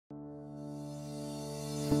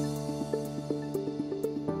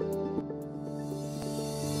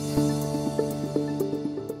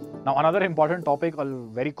Now, another important topic, a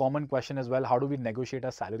very common question as well, how do we negotiate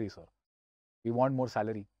our salary, sir? We want more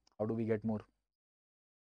salary. How do we get more?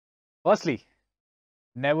 Firstly,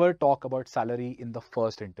 never talk about salary in the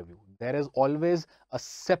first interview. There is always a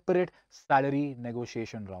separate salary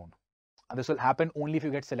negotiation round. And this will happen only if you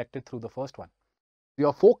get selected through the first one.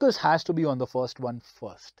 Your focus has to be on the first one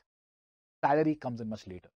first. Salary comes in much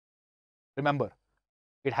later. Remember,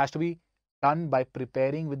 it has to be done by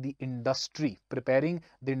preparing the industry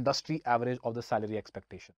average of the salary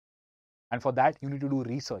expectation. And for that, you need to do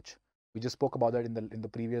research. We just spoke about that in the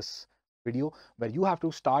previous video, where you have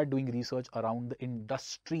to start doing research around the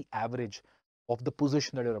industry average of the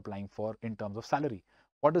position that you're applying for in terms of salary.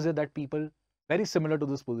 What is it that people very similar to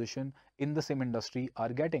this position in the same industry are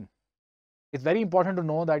getting? It's very important to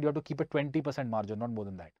know that you have to keep a 20% margin, not more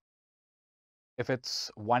than that. If it's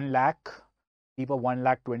 1 lakh, keep a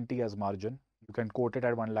 1,20,000 as margin. You can quote it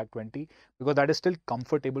at 1,20,000 because that is still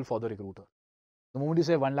comfortable for the recruiter. The moment you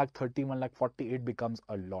say 1,30,000, 1,40,000, it becomes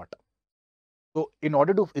a lot. So in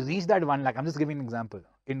order to reach that 1 lakh, I'm just giving an example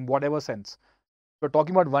in whatever sense. If you're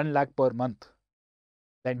talking about 1 lakh per month,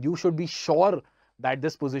 then you should be sure that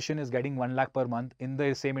this position is getting 1 lakh per month in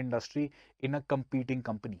the same industry in a competing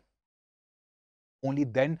company. Only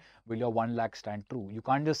then will your 1 lakh stand true. You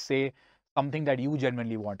can't just say something that you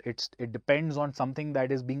genuinely want. It depends on something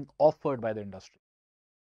that is being offered by the industry.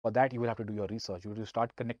 For that, you will have to do your research. You will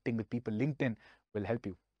start connecting with people. LinkedIn will help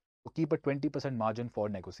you. So keep a 20% margin for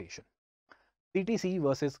negotiation. CTC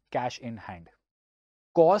versus cash in hand.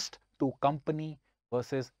 Cost to company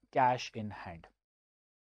versus cash in hand.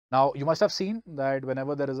 Now, you must have seen that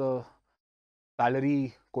whenever there is a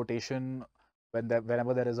salary quotation,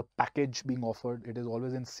 whenever there is a package being offered, it is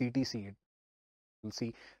always in CTC. You'll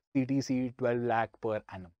see CTC 12 lakh per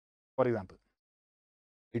annum. For example,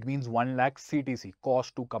 it means 1 lakh CTC,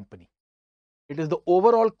 cost to company. It is the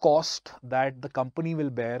overall cost that the company will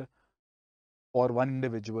bear for one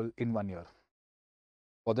individual in 1 year.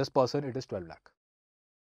 For this person, it is 12 lakh.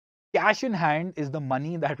 Cash in hand is the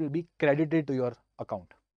money that will be credited to your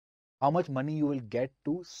account. How much money you will get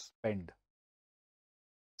to spend.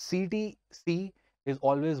 CTC is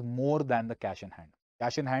always more than the cash in hand.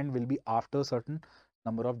 Cash in hand will be after certain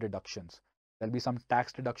number of deductions. There'll be some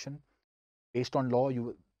tax deduction. Based on law,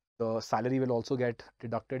 the salary will also get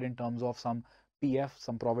deducted in terms of some PF,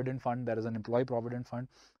 some provident fund. There is an employee provident fund.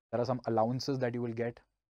 There are some allowances that you will get.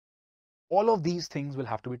 All of these things will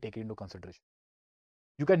have to be taken into consideration.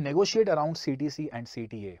 You can negotiate around CTC and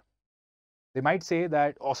CTA. They might say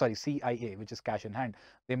that, CIA, which is cash in hand.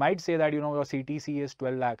 They might say that, your CTC is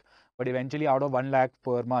 12 lakh, but eventually out of 1 lakh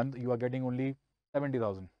per month, you are getting only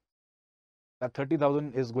 70,000. That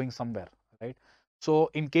 30,000 is going somewhere, right?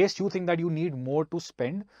 So in case you think that you need more to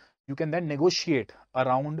spend, you can then negotiate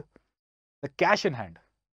around the cash in hand.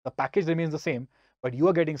 The package remains the same, but you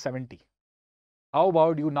are getting 70. How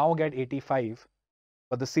about you now get 85,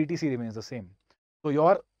 but the CTC remains the same? So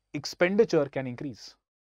your expenditure can increase.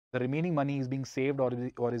 The remaining money is being saved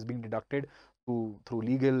or is being deducted through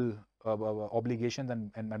legal obligations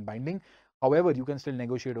and binding. However, you can still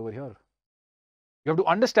negotiate over here. You have to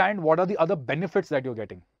understand what are the other benefits that you're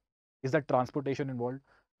getting. Is there transportation involved?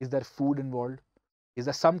 Is there food involved? Is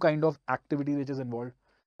there some kind of activity which is involved?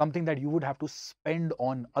 Something that you would have to spend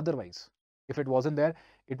on otherwise. If it wasn't there,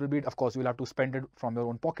 it will be, of course, you'll have to spend it from your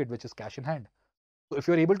own pocket, which is cash in hand. So if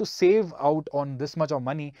you're able to save out on this much of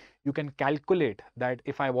money, you can calculate that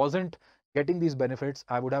if I wasn't getting these benefits,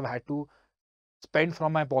 I would have had to spend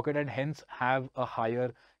from my pocket and hence have a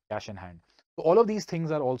higher cash in hand. So all of these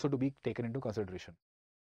things are also to be taken into consideration.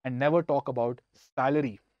 And never talk about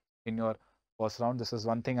salary in your first round. This is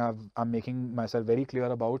one thing I'm making myself very clear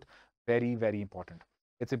about. Very, very important.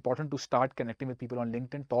 It's important to start connecting with people on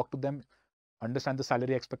LinkedIn, talk to them, understand the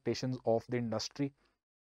salary expectations of the industry.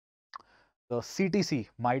 The CTC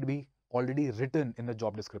might be already written in the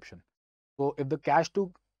job description. So if the cost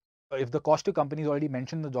to company is already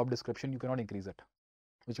mentioned in the job description, you cannot increase it,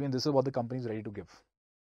 which means this is what the company is ready to give.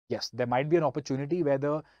 Yes, there might be an opportunity where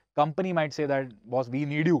the company might say that, boss, we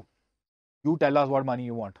need you. You tell us what money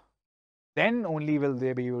you want. Then only will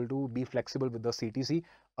they be able to be flexible with the CTC.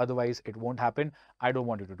 Otherwise, it won't happen. I don't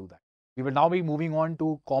want you to do that. We will now be moving on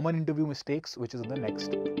to common interview mistakes, which is in the next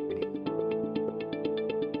video.